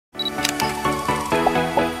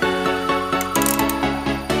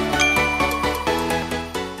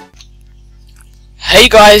Hey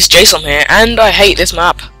guys, Jason here, and I hate this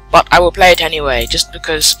map, but I will play it anyway, just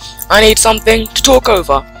because I need something to talk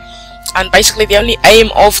over. And basically the only aim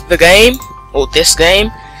of the game, or this game,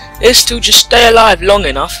 is to just stay alive long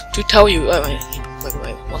enough to tell you...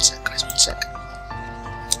 wait, one sec guys, one sec.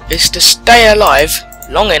 Is to stay alive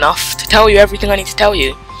long enough to tell you everything I need to tell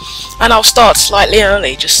you. And I'll start slightly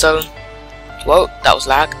early, just so... Whoa, that was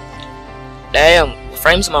lag. Damn,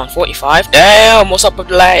 frames am on 45. Damn, what's up with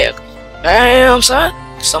the lag? Damn, son,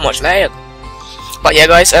 so much lag. But yeah,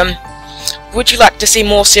 guys, would you like to see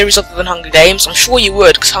more series other than Hunger Games? I'm sure you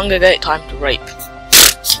would, because Hunger Games time to rape.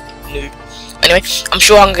 Noob. Anyway, I'm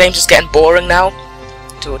sure Hunger Games is getting boring now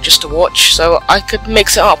to watch, so I could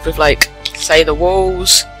mix it up with, like, say, The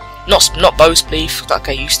Walls, not Bo's Belief, like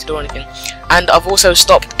I used to do or anything. And I've also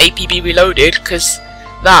stopped APB Reloaded because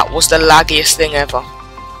that was the laggiest thing ever.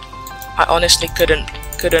 I honestly couldn't.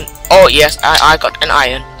 Oh yes, I got an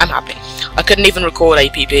iron. I'm happy. I couldn't even record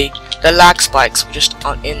APB. The lag spikes were just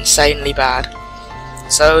insanely bad.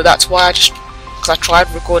 So that's why because I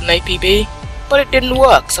tried recording APB, but it didn't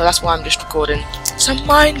work. So that's why I'm just recording some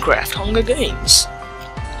Minecraft Hunger Games,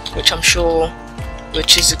 which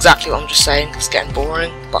is exactly what I'm just saying. It's getting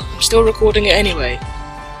boring, but I'm still recording it anyway.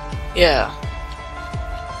 Yeah,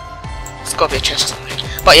 it's gotta be a chest or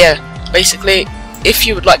something. But yeah, basically, if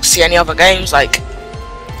you would like to see any other games,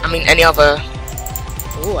 any other...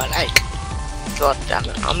 Oh, I like... God damn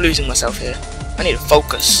it, I'm losing myself here. I need to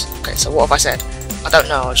focus. Okay, so what have I said? I don't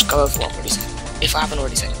know, I'll just go over what I've already said, if I haven't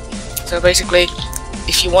already said it. So basically,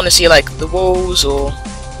 if you want to see, like, The Walls, or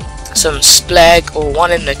some Spleg, or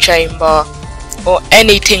One in the Chamber, or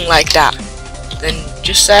anything like that, then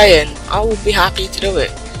just say, and I will be happy to do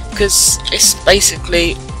it. Because it's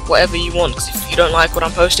basically whatever you want, because if you don't like what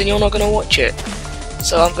I'm posting, you're not going to watch it.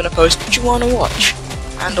 So I'm going to post what you want to watch.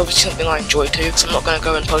 And obviously something I enjoy too, because I'm not going to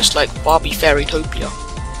go and post like Barbie Fairytopia.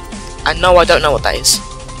 And no, I don't know what that is.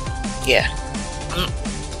 Yeah.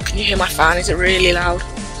 Can you hear my fan? Is it really loud?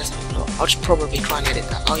 No, I'll just probably try and edit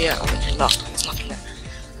that. Oh yeah, I mentioned last time, there's nothing there.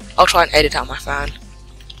 I'll try and edit out my fan.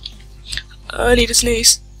 I need a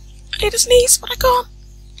sneeze. I need a sneeze, but I can't.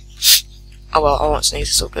 Oh well, I won't sneeze,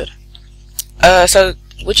 it's all good. So,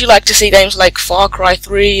 would you like to see games like Far Cry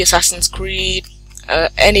 3, Assassin's Creed,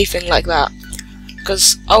 anything like that?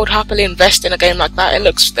 Because I would happily invest in a game like that.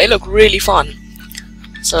 They look really fun.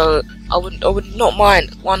 So I would not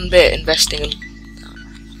mind one bit investing in.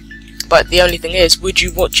 But the only thing is, would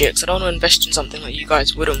you watch it? Because I don't want to invest in something that you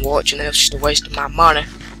guys wouldn't watch, and then it's just a waste of my money.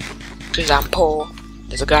 Because I'm poor.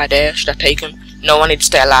 There's a guy there. Should I take him? No, I need to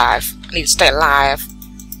stay alive. I need to stay alive.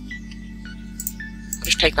 I'll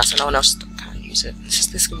just take that so no one else can use it.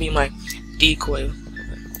 This can be my decoy.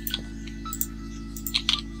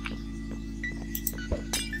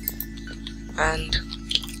 And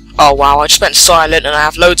oh wow, I just went silent and I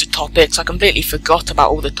have loads of topics. I completely forgot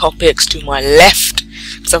about all the topics to my left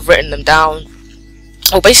because I've written them down.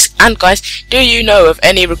 Oh, and guys, do you know of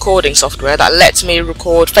any recording software that lets me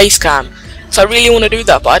record facecam? So I really want to do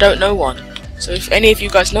that, but I don't know one. So if any of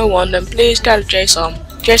you guys know one, then please tell Jason.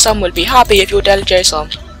 Jason will be happy if you tell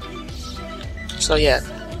Jason. So yeah,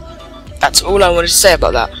 that's all I wanted to say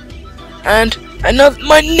about that. And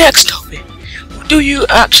my next topic. Do you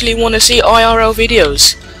actually want to see IRL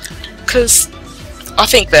videos? Because I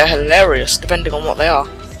think they're hilarious, depending on what they are.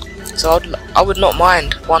 So I would not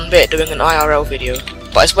mind one bit doing an IRL video,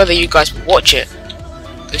 but it's whether you guys would watch it.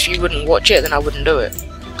 If you wouldn't watch it, then I wouldn't do it,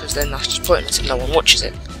 because then that's just pointless if no one watches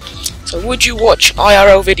it. So would you watch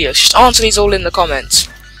IRL videos? Just answer these all in the comments.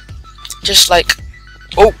 Just like,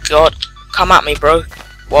 oh god, come at me, bro.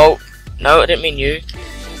 Whoa, no, I didn't mean you.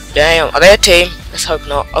 Damn, are they a team? Let's hope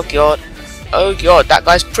not. Oh god. Oh god, that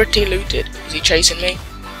guy's pretty looted. Is he chasing me?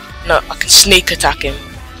 No, I can sneak attack him.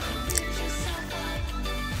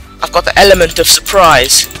 I've got the element of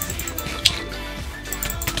surprise.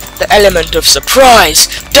 The element of surprise!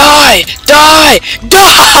 Die! Die!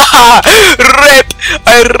 Die! Rip!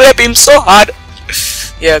 I rip him so hard!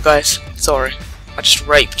 Yeah guys, sorry. I just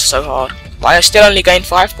raped so hard. But I still only gained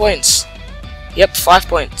 5 points. Yep, 5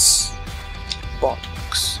 points. Box.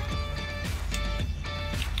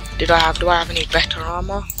 Do I have any better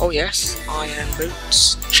armor? Oh yes, iron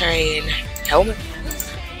boots, chain, helmet.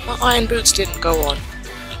 My iron boots didn't go on.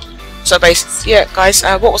 So basically, yeah guys,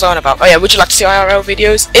 what was I on about? Oh yeah, would you like to see IRL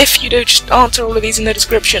videos? If you do, just answer all of these in the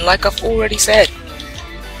description like I've already said.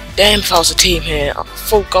 Damn, if I was a team here,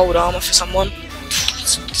 full gold armor for someone.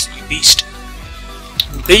 You beast.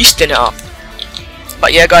 Beasting it up.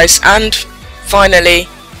 But yeah guys, and finally,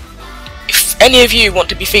 if any of you want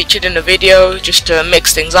to be featured in a video just to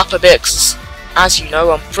mix things up a bit, 'cause as you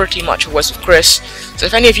know, I'm pretty much always with Chris. So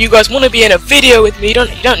if any of you guys want to be in a video with me, you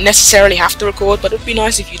don't necessarily have to record, but it would be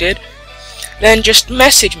nice if you did. Then just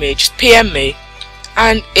message me, just PM me,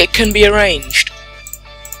 and it can be arranged.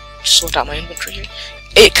 Just sort out my inventory here.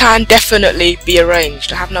 It can definitely be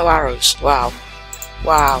arranged. I have no arrows. Wow.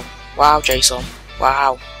 Wow. Wow, Jason.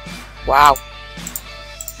 Wow. Wow.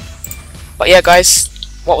 But yeah,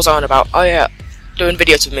 guys, what was I on about? Oh yeah, doing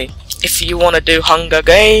videos with me. If you want to do Hunger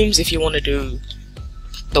Games, if you want to do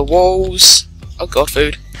the walls, oh god,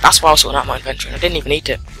 food. That's why I was sorting out my inventory. I didn't even eat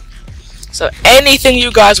it. So anything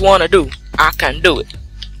you guys want to do, I can do it.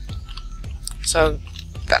 So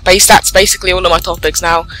that's basically all of my topics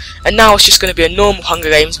now. And now it's just going to be a normal Hunger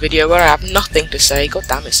Games video where I have nothing to say. God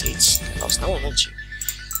damn it, Seeds. No one wants you.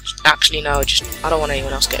 Actually, no, I don't want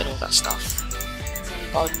anyone else getting all that stuff.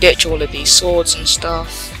 I'll ditch all of these swords and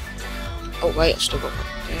stuff. Oh wait, I've still got one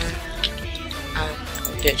there. And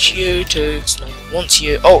I'll ditch you too. No one wants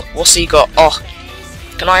you. Oh, what's he got? Oh,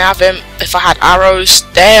 can I have him? If I had arrows,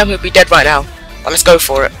 damn, he'll be dead right now. But let's go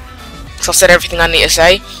for it. Because I've said everything I need to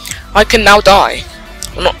say. I can now die.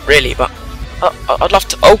 Well, not really, but I'd love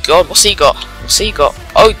to. Oh god, what's he got? What's he got?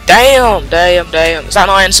 Oh damn. Is that an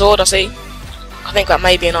iron sword? I see. I think that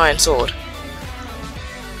may be an iron sword.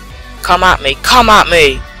 Come at me. Come at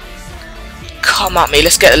me. Come at me.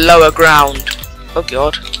 Let's get the lower ground. Oh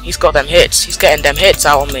god, he's got them hits. He's getting them hits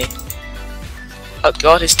out on me. Oh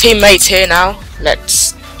god, his teammate's here now.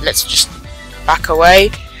 Let's just back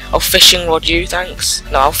away. I'll fishing rod you, thanks.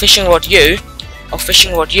 No, I'll fishing rod you. I'll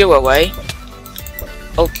fishing rod you away.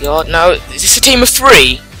 Oh god, no. Is this a team of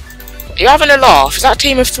 3? Are you having a laugh? Is that a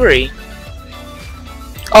team of 3?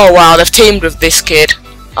 Oh wow, they've teamed with this kid.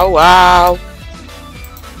 Oh wow.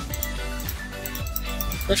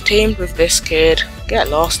 They've teamed with this kid. Get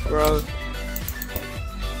lost, bro.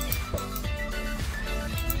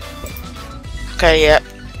 Okay, yeah.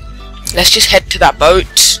 Let's just head to that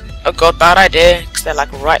boat. Oh god, bad idea. Because they're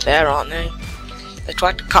like right there, aren't they? They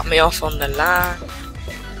tried to cut me off on the land.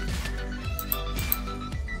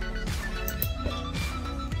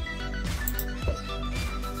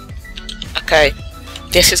 Okay,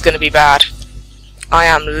 this is going to be bad. I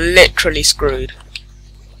am literally screwed.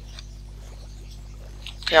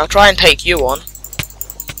 Okay, I'll try and take you on.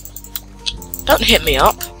 Don't hit me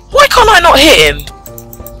up. Why can't I not hit him?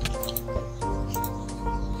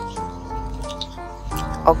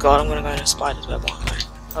 Oh god, I'm going to go in a spider's web, aren't I?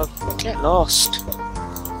 Oh, get lost.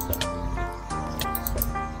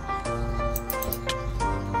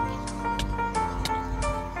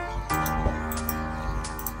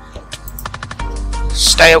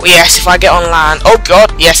 Stay away. Yes, if I get on land. Oh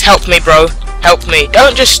god, yes, help me, bro. Help me.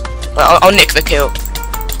 Don't just... I'll nick the kill.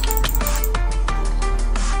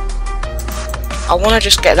 I want to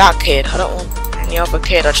just get that kid. I don't want any other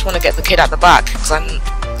kid. I just want to get the kid at the back. Because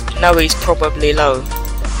I know he's probably low.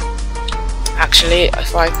 Actually,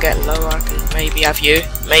 if I get low, I can maybe have you.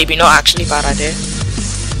 Maybe not, actually. Bad idea.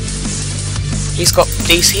 He's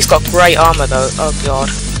got great armor, though. Oh god.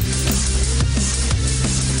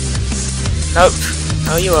 Nope.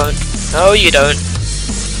 No, you won't. No, you don't.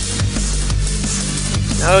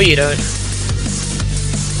 No, you don't.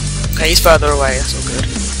 Okay, he's further away. That's all good.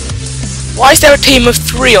 Why is there a team of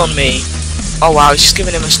 3 on me? Oh wow, he's just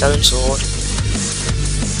giving him a stone sword.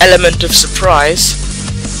 Element of surprise.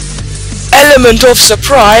 Element of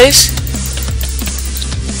surprise!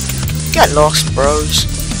 Get lost, bros.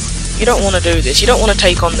 You don't want to do this. You don't want to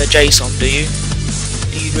take on the Jason, do you?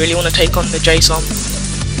 Do you really want to take on the Jason?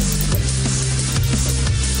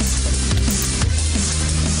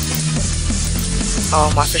 Oh,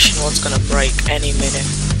 my fishing rod's gonna break any minute.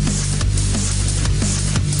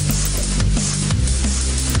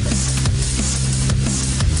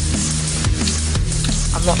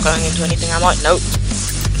 I'm not going into anything, I might. Nope.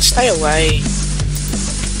 Stay away.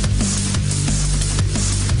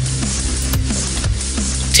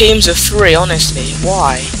 Teams of 3, honestly.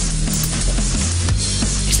 Why?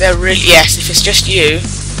 Is there really... Yes, if it's just you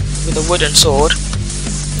with a wooden sword.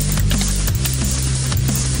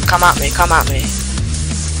 Come at me, come at me.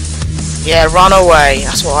 Yeah, run away.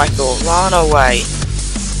 That's what I thought. Run away.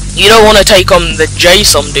 You don't want to take on the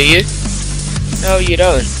Jason, do you? No, you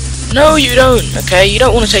don't. No, you don't. Okay, you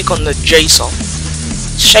don't want to take on the Jason.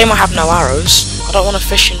 It's a shame I have no arrows. I don't want to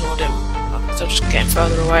fishing rod him. So I'm just getting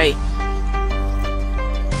further away.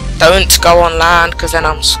 Don't go on land, because then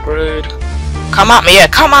I'm screwed. Come at me, yeah,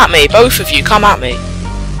 come at me. Both of you, come at me.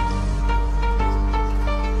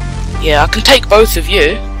 Yeah, I can take both of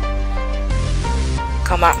you.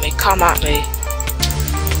 Come at me, come at me.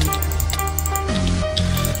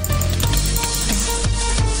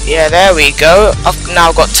 Yeah, there we go. I've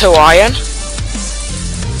now got 2 iron.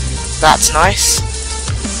 That's nice.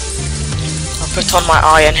 I'll put on my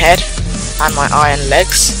iron head and my iron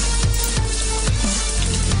legs.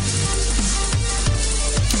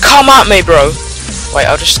 Come at me, bro! Wait,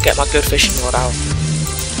 I'll just get my good fishing rod out.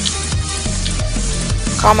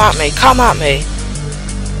 Come at me, come at me!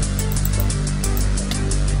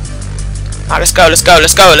 Alright, let's go, let's go,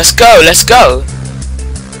 let's go, let's go, let's go!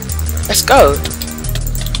 Let's go!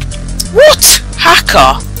 What?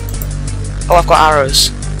 Hacker! Oh, I've got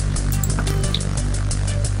arrows.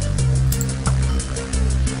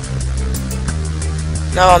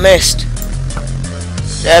 No, I missed.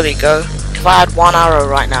 There we go. If I had one arrow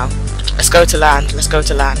right now. Let's go to land. Let's go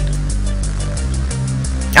to land.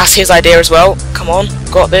 That's his idea as well. Come on.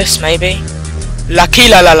 Got this, maybe. Lucky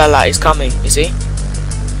la la la la. He's coming. Is he?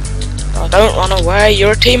 Oh, don't run away.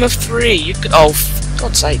 You're a team of 3. You could. Oh, for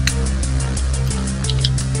God's sake.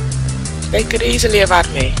 They could easily have had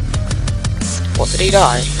me. What, did he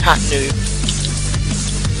die? Ha, noob.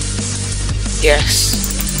 Yes.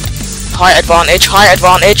 Height advantage, height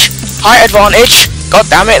advantage, height advantage! God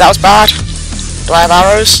damn it, that was bad. Do I have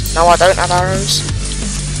arrows? No, I don't have arrows.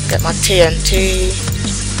 Get my TNT.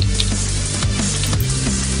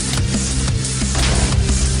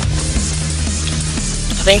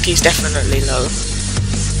 I think he's definitely low.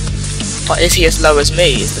 But is he as low as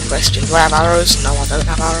me is the question. Do I have arrows? No, I don't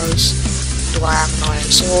have arrows. Do I have an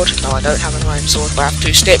iron sword? No, I don't have an iron sword, but I have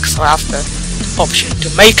 2 sticks, so I have the option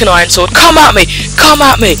to make an iron sword. Come at me! Come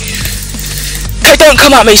at me! Okay, don't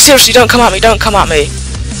come at me! Seriously, don't come at me! Don't come at me!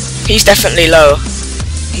 He's definitely low.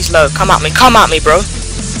 He's low. Come at me, bro!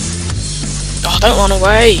 Oh, don't run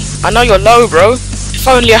away! I know you're low, bro! If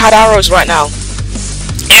only I had arrows right now!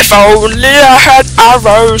 If only I had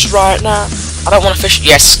arrows right now! I don't want to fish.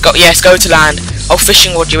 Yes, go to land. I'll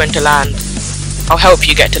fishing rod you into land. I'll help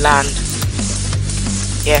you get to land.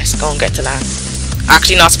 Yes, go and get to land.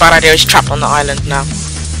 Actually, not a bad idea. He's trapped on the island now.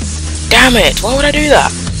 Damn it! Why would I do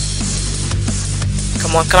that?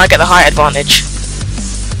 Come on, can I get the height advantage?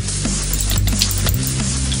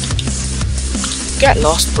 Get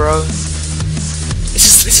lost, bro.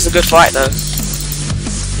 This is a good fight, though.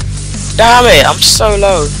 Damn it! I'm so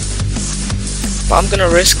low. But I'm gonna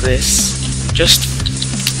risk this.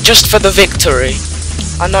 Just for the victory.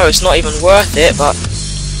 I know it's not even worth it, but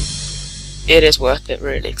it is worth it,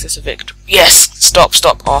 really, because it's a victory. Yes! Stop,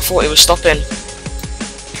 stop. Oh, I thought it was stopping.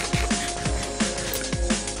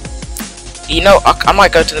 You know, I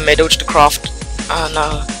might go to the middle just to craft. Oh,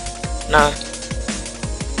 no. No.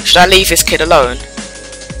 Should I leave this kid alone?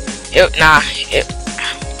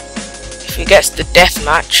 If he gets the death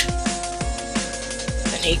match,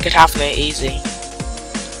 then he could have me easy.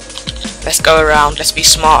 Let's go around. Let's be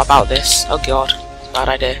smart about this. Oh, God. Bad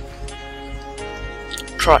idea.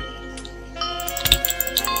 Try.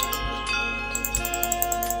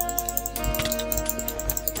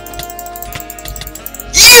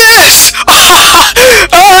 Yes!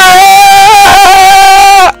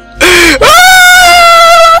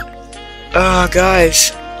 Oh,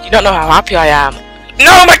 guys, you don't know how happy I am.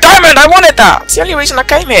 No, my diamond! I wanted that! It's the only reason I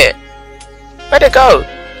came here. Where'd it go?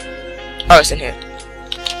 Oh, it's in here.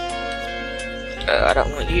 I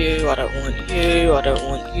don't want you, I don't want you, I don't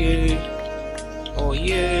want you. Or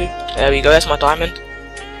you. There we go, there's my diamond.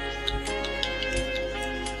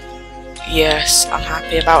 Yes, I'm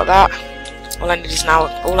happy about that. All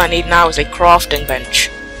I need now is a crafting bench.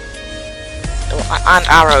 And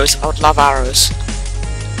arrows. I would love arrows.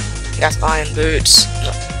 He has iron boots.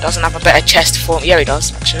 No, doesn't have a better chest for me. Yeah, he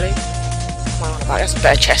does, actually. He has a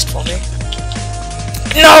better chest for me.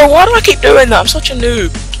 No, why do I keep doing that? I'm such a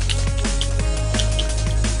noob.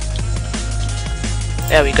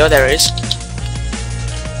 There we go, there it is.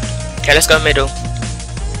 Okay, let's go middle.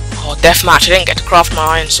 Oh, deathmatch. I didn't get to craft my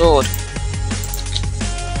iron sword.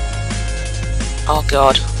 Oh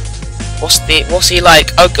god. What's he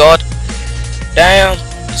like? Oh god. Damn.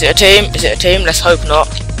 Is it a team? Is it a team? Let's hope not.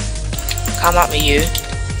 Come at me, you.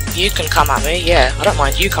 You can come at me. Yeah, I don't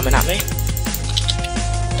mind you coming at me.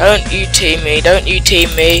 Don't you team me. Don't you team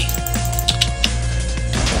me.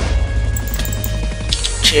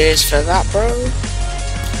 Cheers for that, bro.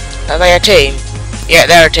 Are they a team? Yeah,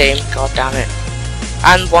 they're a team. God damn it.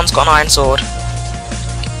 And one's got an iron sword.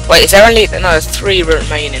 Wait, is there only... No, there's 3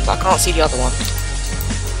 remaining, but I can't see the other one.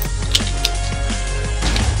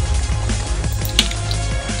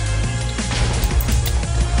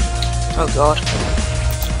 Oh god.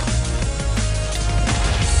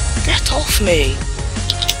 Get off me!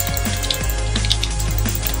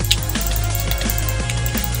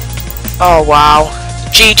 Oh wow.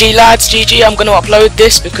 GG lads, GG. I'm gonna upload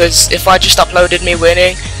this because if I just uploaded me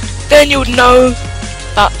winning, then you'd know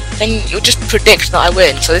but then you'll just predict that I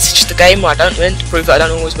win. So this is just a game where I don't win, to prove that I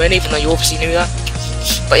don't always win, even though you obviously knew that.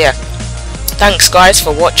 But yeah, thanks guys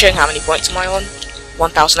for watching. How many points am I on?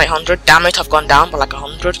 1,800. Damn it, I've gone down by like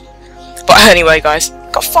 100. But anyway guys,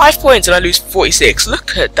 got 5 points and I lose 46.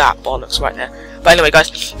 Look at that bollocks right there. But anyway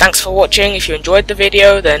guys, thanks for watching. If you enjoyed the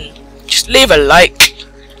video, then just leave a like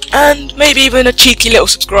and maybe even a cheeky little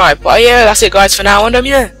subscribe. But yeah, that's it guys for now, and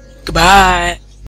yeah, goodbye.